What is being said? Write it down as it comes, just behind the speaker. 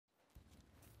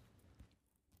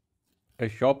A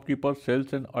shopkeeper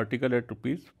sells an article at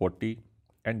rupees 40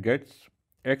 and gets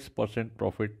X%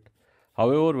 profit.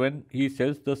 However, when he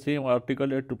sells the same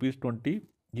article at rupees 20,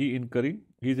 he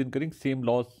is incurring same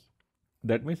loss.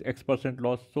 That means X%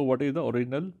 loss. So what is the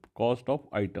original cost of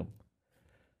item?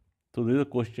 So this is a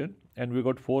question, and we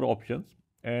got four options,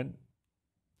 and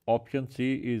option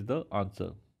C is the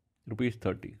answer, rupees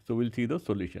 30. So we'll see the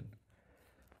solution.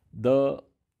 We'll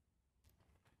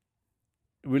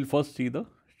first see the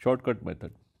shortcut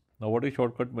method. Now what is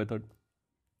shortcut method?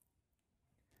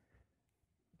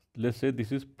 Let's say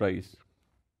this is price.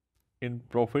 In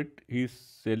profit he is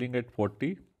selling at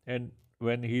 40, and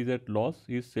when he is at loss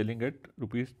he is selling at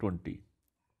rupees 20.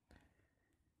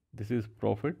 This is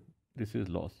profit, this is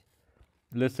loss.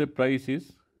 Let's say price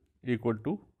is equal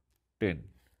to 10.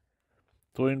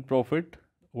 So in profit,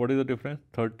 what is the difference?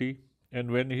 30. And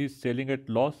when he is selling at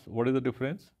loss, what is the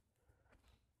difference?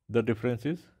 The difference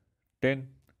is 10.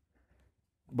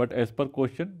 But as per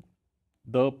question,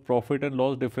 the profit and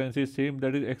loss difference is same,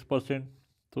 that is X%.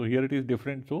 So here it is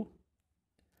different. So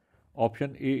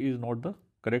option A is not the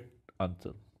correct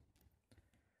answer.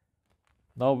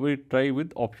 Now we try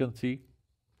with option C.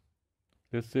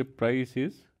 Let's say price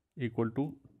is equal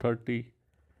to 30.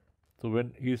 So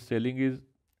when he is selling is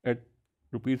at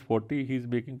rupees 40, he is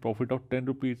making profit of 10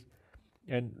 rupees.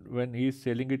 And when he is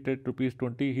selling it at rupees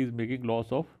 20, he is making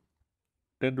loss of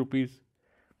 10 rupees.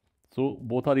 So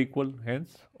both are equal,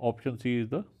 hence option C is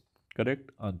the correct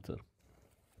answer.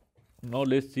 Now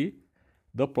let's see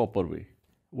the proper way.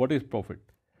 What is profit?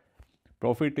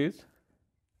 Profit is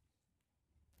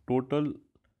total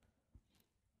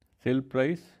sale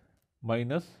price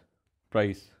minus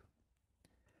price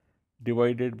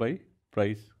divided by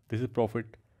price. This is profit.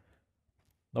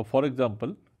 Now for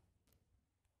example,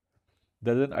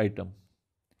 there is an item.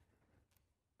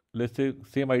 Let's say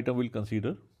same item we'll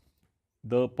consider.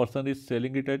 The person is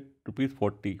selling it at rupees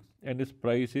 40 and his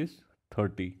price is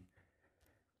 30.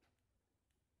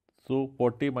 So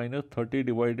 40 minus 30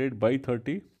 divided by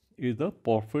 30 is the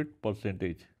profit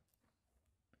percentage.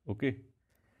 Okay.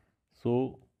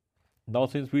 So now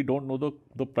since we don't know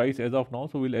the price as of now,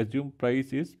 so we'll assume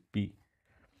price is P.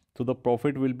 So the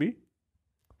profit will be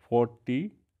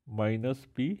 40 minus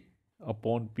P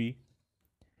upon P,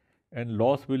 and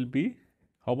loss will be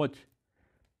how much?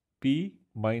 P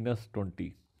minus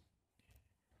 20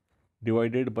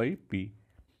 divided by P.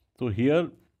 So here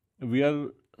we are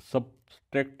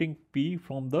subtracting P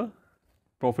from the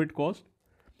profit cost,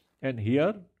 and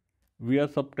here we are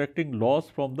subtracting loss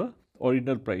from the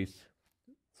original price.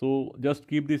 So just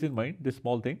keep this in mind, this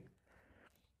small thing.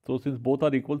 So since both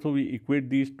are equal, so we equate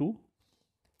these two,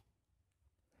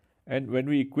 and when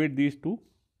we equate these two,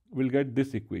 we'll get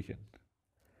this equation.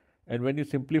 And when you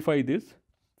simplify this,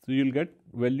 so you'll get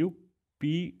value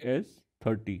P as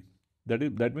 30.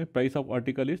 That means price of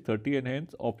article is 30, and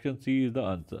hence option C is the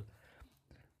answer.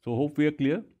 So hope we are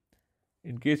clear.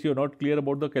 In case you are not clear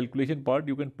about the calculation part,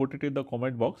 you can put it in the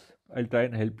comment box. I'll try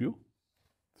and help you.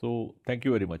 So thank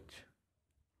you very much.